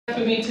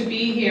for me to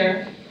be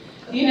here.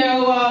 You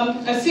know,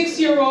 a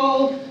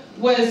 6-year-old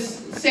was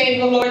saying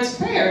the Lord's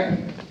Prayer,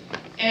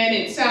 and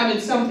it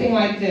sounded something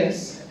like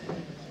this.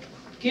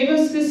 Give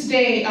us this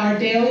day our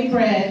daily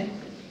bread,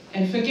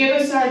 and forgive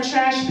us our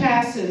trash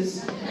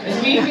passes,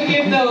 as we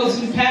forgive those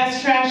who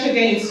pass trash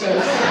against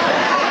us.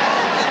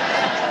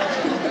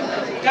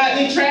 Got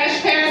any trash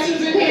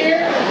passers in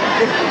here?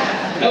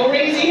 Don't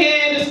raise your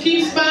hand, just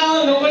keep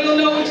smiling, nobody will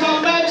know we're talking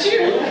about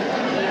you.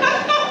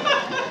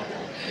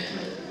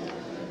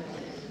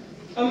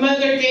 A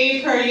mother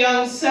gave her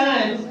young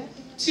son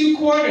 2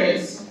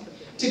 quarters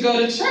to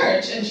go to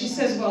church, and she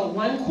says, well,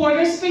 1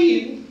 quarter's for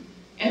you,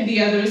 and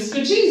the other is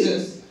for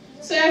Jesus.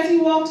 So as he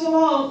walked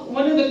along,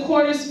 one of the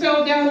quarters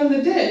fell down in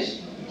the ditch,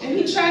 and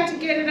he tried to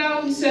get it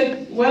out. He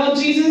said, well,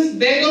 Jesus,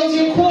 there goes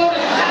your quarter.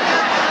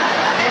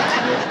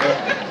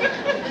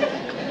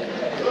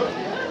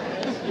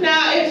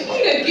 Now, if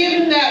he'd have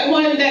given that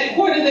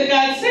quarter that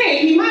God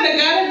saved, he might have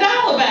got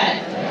 $1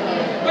 back,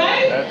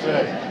 right? That's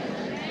it.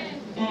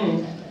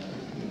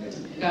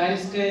 God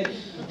is good.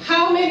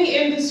 How many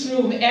in this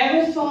room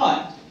ever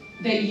thought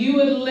that you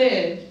would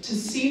live to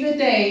see the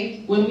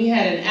day when we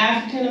had an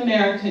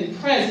African-American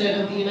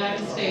president of the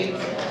United States?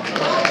 That's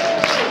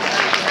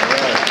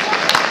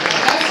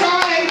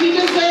right, he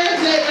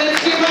deserves it.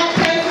 Let's give our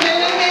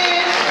president a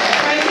hand.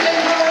 President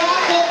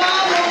Barack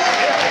Obama.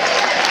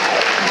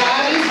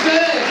 God is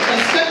good for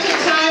such a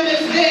time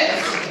as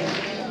this.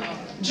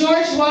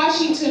 George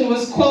Washington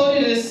was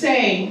quoted as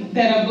saying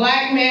that a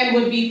black man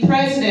would be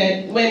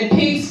president when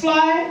pigs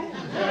fly.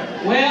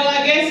 Well,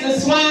 I guess the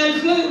swine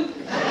flu.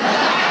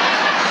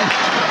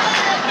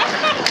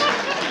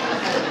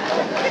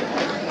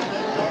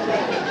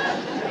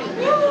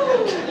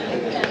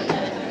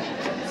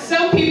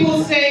 Some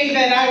people say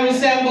that I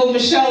resemble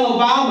Michelle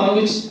Obama,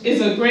 which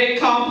is a great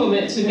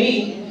compliment to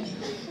me.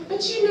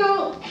 But you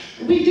know,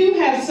 we do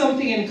have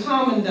something in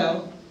common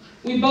though.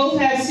 We both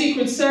have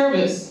Secret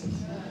Service.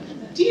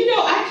 Do you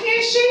know, I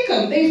can't shake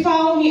them. They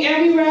follow me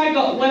everywhere I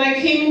go. When I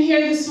came in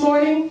here this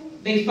morning,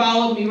 they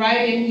followed me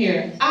right in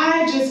here.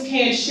 I just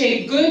can't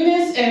shake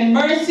goodness and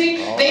mercy.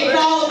 They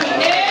follow me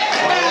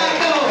everywhere I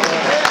go.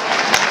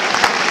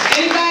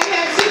 Anybody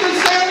have Secret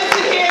Service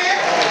in here?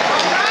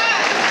 All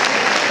right.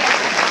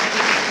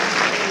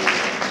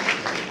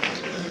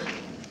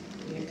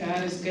 Yeah,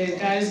 God is good.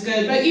 God is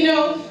good. But you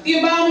know, the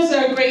Obamas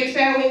are a great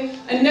family.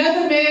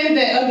 Another man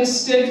that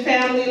understood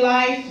family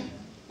life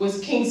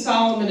was King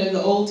Solomon in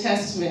the Old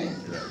Testament.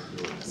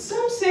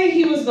 Some say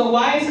he was the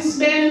wisest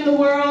man in the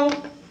world,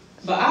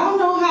 but I don't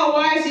know how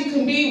wise he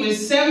can be with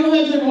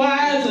 700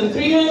 wives and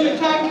 300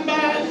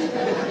 concubines.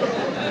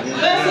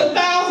 That's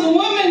 1,000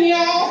 women,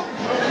 y'all.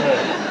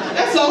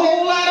 That's a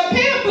whole lot of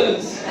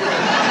pampers.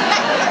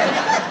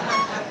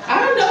 I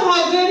don't know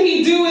how good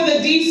he'd do with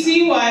a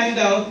DC wife,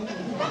 though.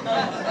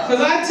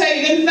 Because I tell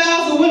you, them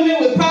 1,000 women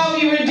would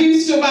probably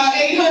reduce to about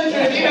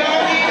 800, you know what I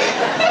mean?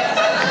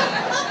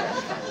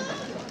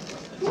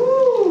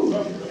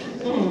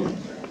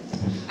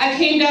 I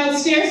came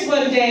downstairs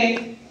one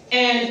day,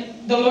 and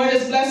the Lord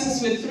has blessed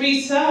us with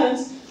 3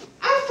 sons.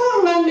 I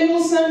found my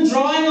middle son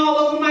drawing all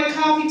over my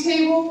coffee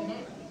table.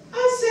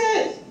 I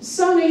said,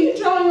 son, are you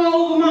drawing all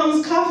over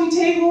Mom's coffee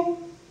table?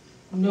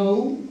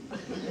 No.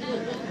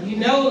 You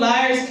know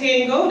liars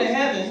can't go to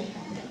heaven.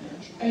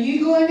 Are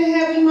you going to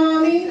heaven,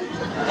 Mommy?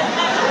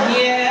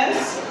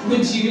 Yes.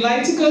 Would you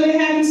like to go to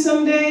heaven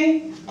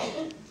someday?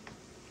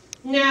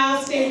 No,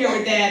 I'll stay here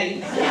with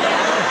Daddy.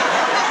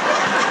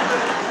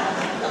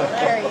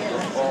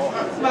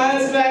 My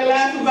husband and I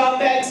laugh about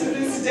that to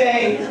this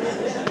day.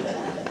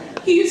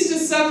 He used to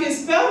suck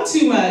his thumb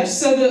too much,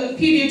 so the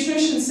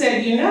pediatrician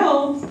said, you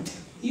know,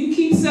 you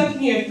keep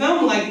sucking your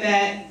thumb like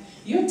that,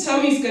 your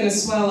tummy's going to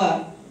swell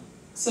up.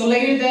 So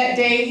later that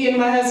day, he and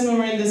my husband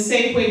were in the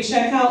Safeway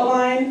checkout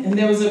line, and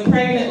there was a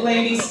pregnant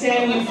lady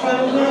standing in front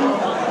of him.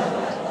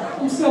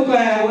 I'm so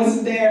glad I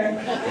wasn't there.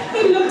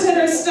 He looked at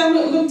her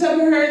stomach, looked up at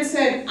her, and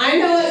said, I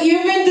know what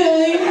you've been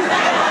doing.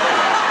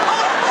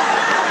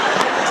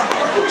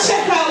 The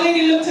checkout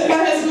lady looked at my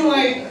husband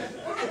like,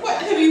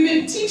 what have you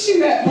been teaching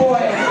that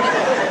boy?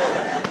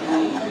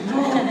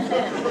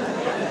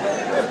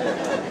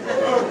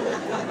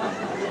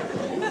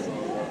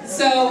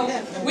 So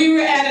we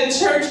were at a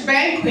church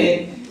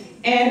banquet,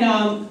 and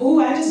I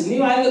just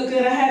knew I looked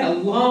good. I had a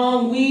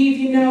long weave,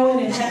 you know,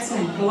 and it had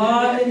some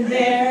blonde in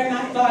there, and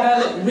I thought I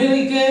looked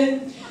really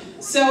good.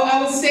 So I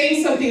was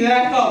saying something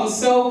that I thought was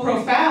so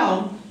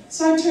profound.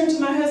 So I turned to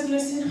my husband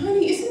and I said,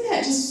 honey, isn't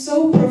that just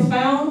so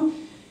profound?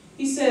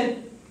 He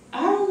said,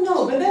 I don't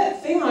know, but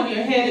that thing on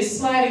your head is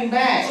sliding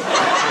back.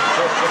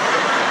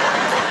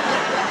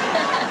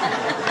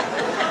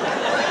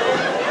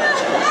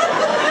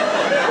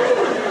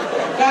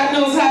 God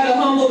knows how to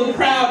humble the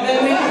proud,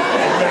 doesn't he?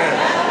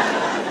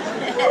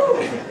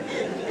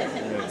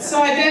 So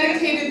I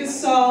dedicated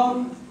this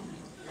song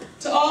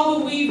to all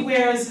the weave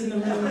wearers in the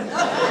room.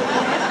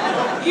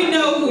 You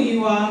know who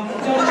you are.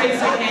 Don't raise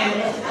your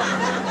hand.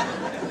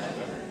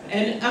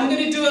 And I'm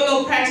going to do a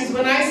little practice.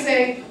 When I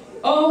say,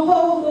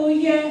 oh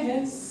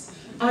yes,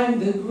 I'm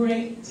the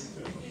great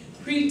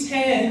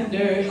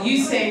pretender. You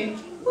say,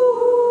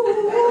 ooh.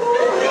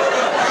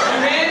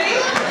 Ready?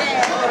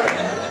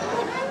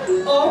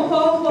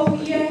 Oh,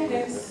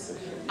 yes,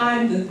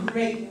 I'm the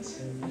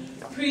great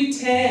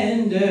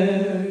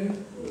pretender.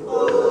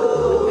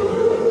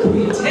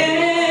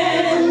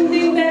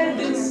 Pretending that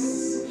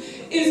this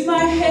is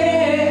my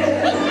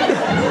hair.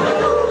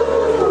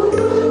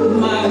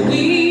 My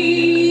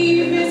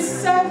weave is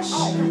such,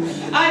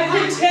 I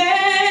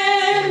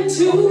pretend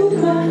too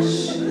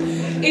much.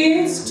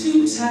 It's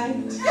too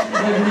tight,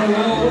 but no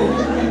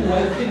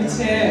one can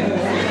tell.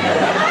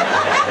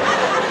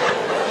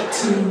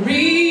 Too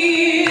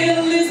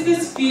real is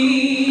this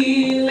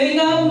feeling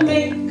of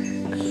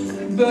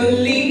make-believe.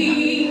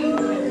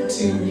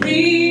 Too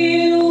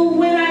real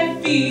when I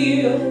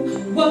feel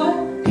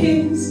what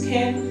pins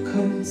can't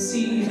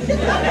conceive.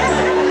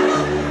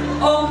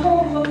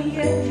 Oh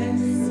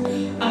yes,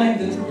 I'm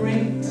the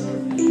great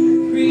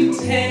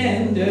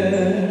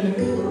pretender.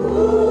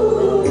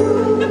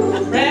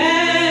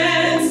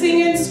 Prancing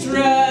and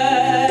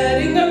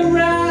strutting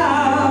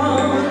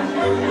around.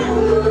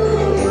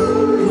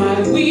 My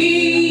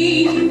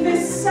weave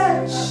is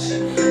such,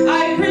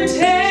 I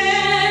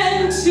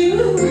pretend too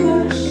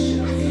much.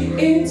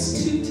 It's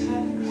too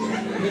tight,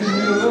 but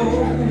no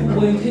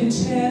one can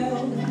tell.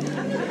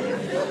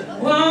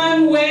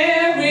 I'm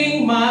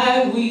wearing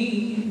my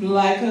weave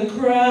like a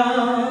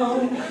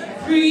crown,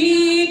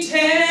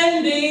 pretending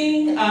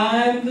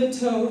I'm the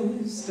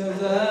toast of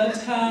the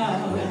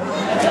town.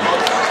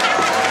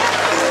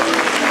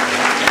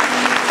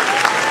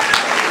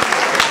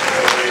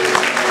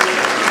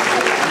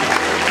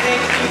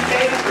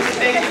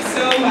 Thank you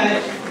so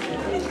much.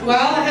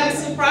 Well, I have a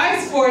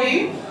surprise for you.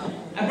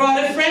 I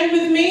brought a friend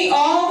with me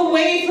all the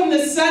way from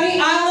the sunny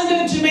island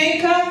of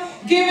Jamaica.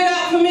 Give it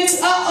up for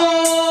Miss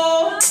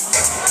Uh-Oh.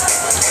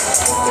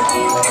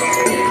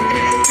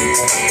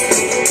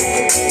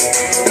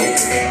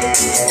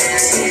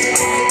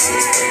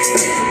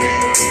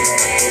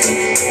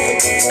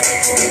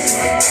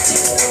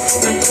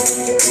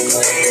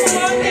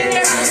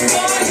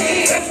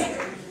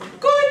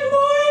 Good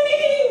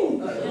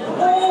morning.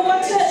 Oh,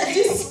 what a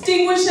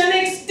distinguished and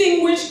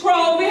extinguished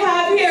crowd we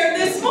have here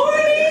this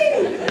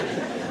morning.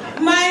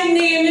 My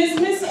name is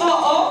Miss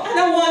Uh-Oh, and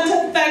I want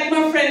to thank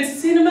my friend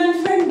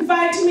Cinnamon for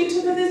inviting me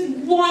to this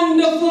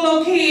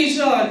wonderful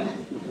occasion.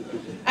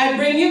 I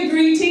bring you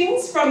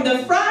greetings from the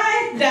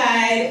fried,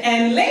 dyed,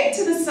 and laid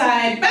to the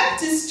side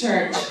Baptist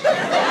Church,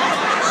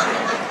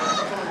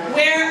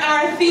 where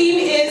our theme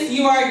is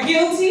 "You are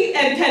guilty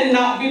and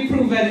cannot be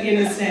proven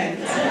innocent."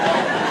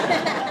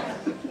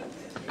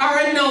 Our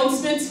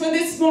announcements for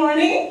this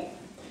morning.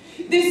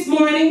 This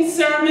morning's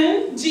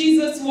sermon,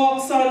 Jesus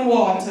Walks on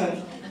Water.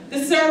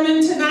 The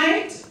sermon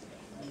tonight,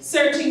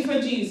 Searching for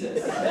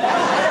Jesus.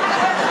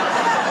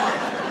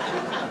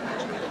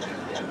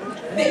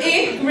 The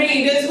 8th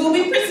graders will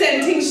be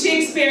presenting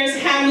Shakespeare's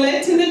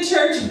Hamlet in the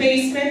church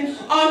basement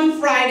on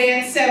Friday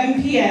at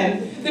 7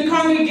 p.m. The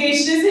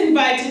congregation is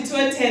invited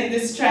to attend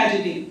this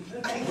tragedy.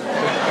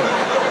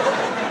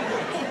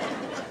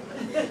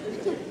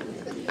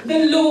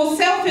 The low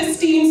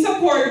self-esteem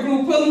support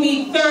group will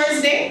meet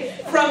Thursday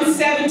from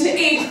 7 to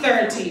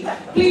 8:30.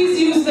 Please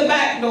use the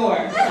back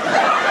door.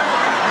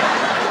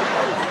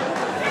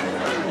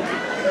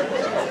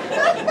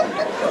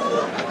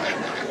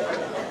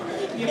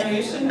 You know,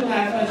 you shouldn't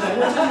laugh at that.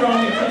 What's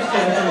wrong with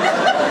Christians?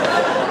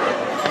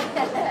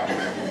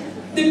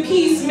 The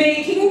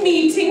peacemaking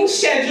meeting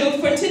scheduled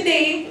for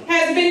today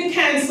has been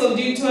cancelled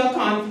due to a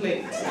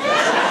conflict.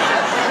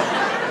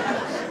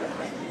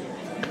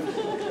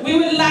 We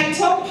would like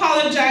to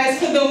apologize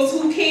for those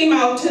who came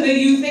out to the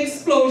Youth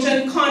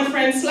Explosion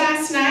Conference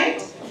last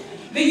night.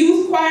 The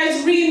youth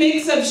choir's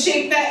remix of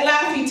Shake That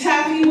Laffy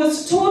Taffy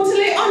was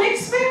totally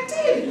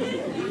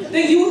unexpected.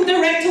 The youth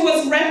director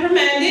was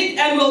reprimanded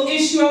and will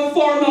issue a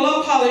formal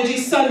apology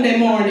Sunday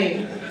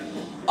morning.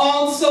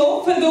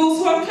 Also, for those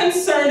who are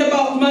concerned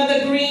about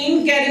Mother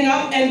Green getting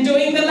up and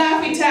doing the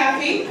Laffy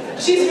Taffy,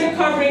 she's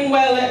recovering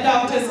well at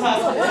Doctor's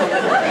Hospital.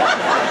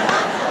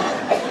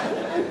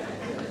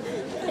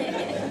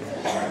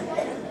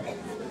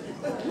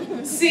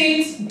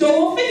 Saints,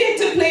 don't forget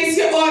to place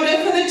your order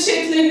for the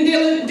chitlin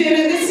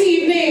dinner this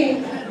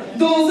evening.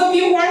 Those of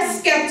you who are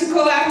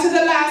skeptical after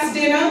the last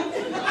dinner,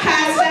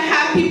 Pastor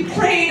Happy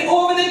prayed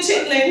over the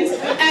chitlins,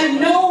 and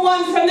no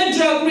one from the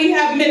drug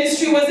rehab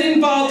ministry was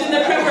involved in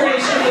the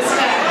preparation this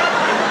time.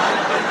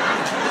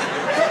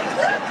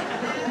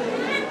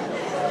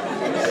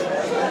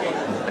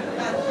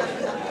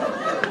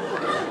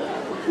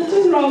 What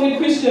is wrong with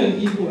Christian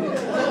people?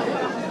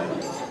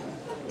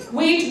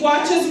 Weight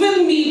Watchers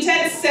will meet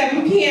at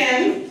 7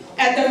 p.m.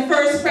 at the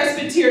First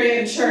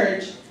Presbyterian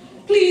Church.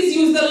 Please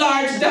use the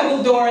large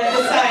double door at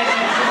the side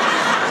entrance.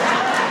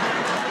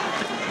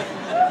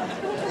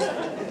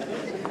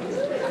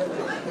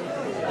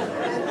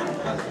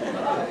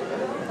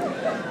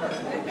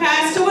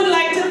 Pastor would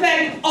like to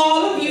thank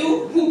all of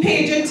you who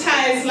paid your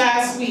tithes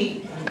last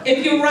week.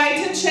 If you write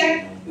a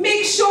check,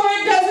 make sure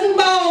it doesn't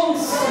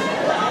bounce.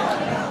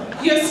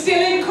 You're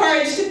still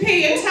encouraged to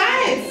pay your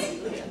tithes.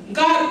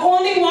 God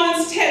only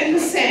wants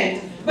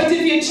 10%, but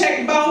if your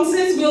check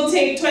bounces, we'll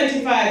take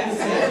 25%.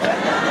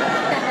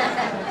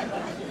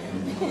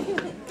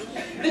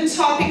 The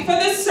topic for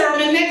the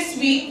sermon next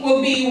week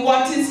will be,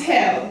 what is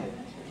hell?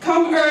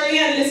 Come early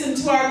and listen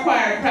to our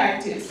choir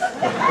practice.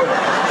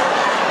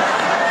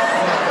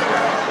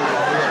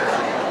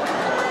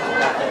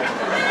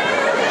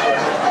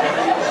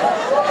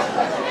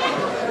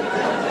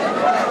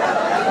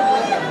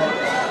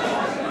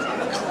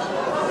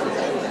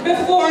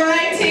 Before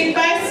I take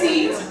my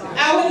seat,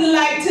 I would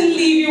like to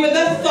leave you with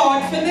a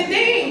thought for the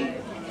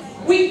day.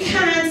 We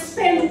can't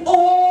spend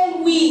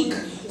all week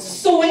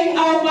sowing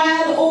our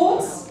wild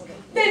oats,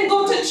 then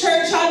go to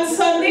church on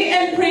Sunday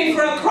and pray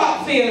for a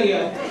crop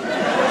failure.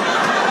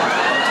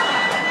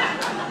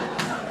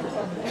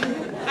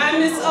 I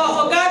miss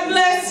all. God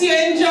bless you.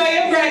 Enjoy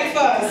your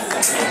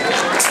breakfast.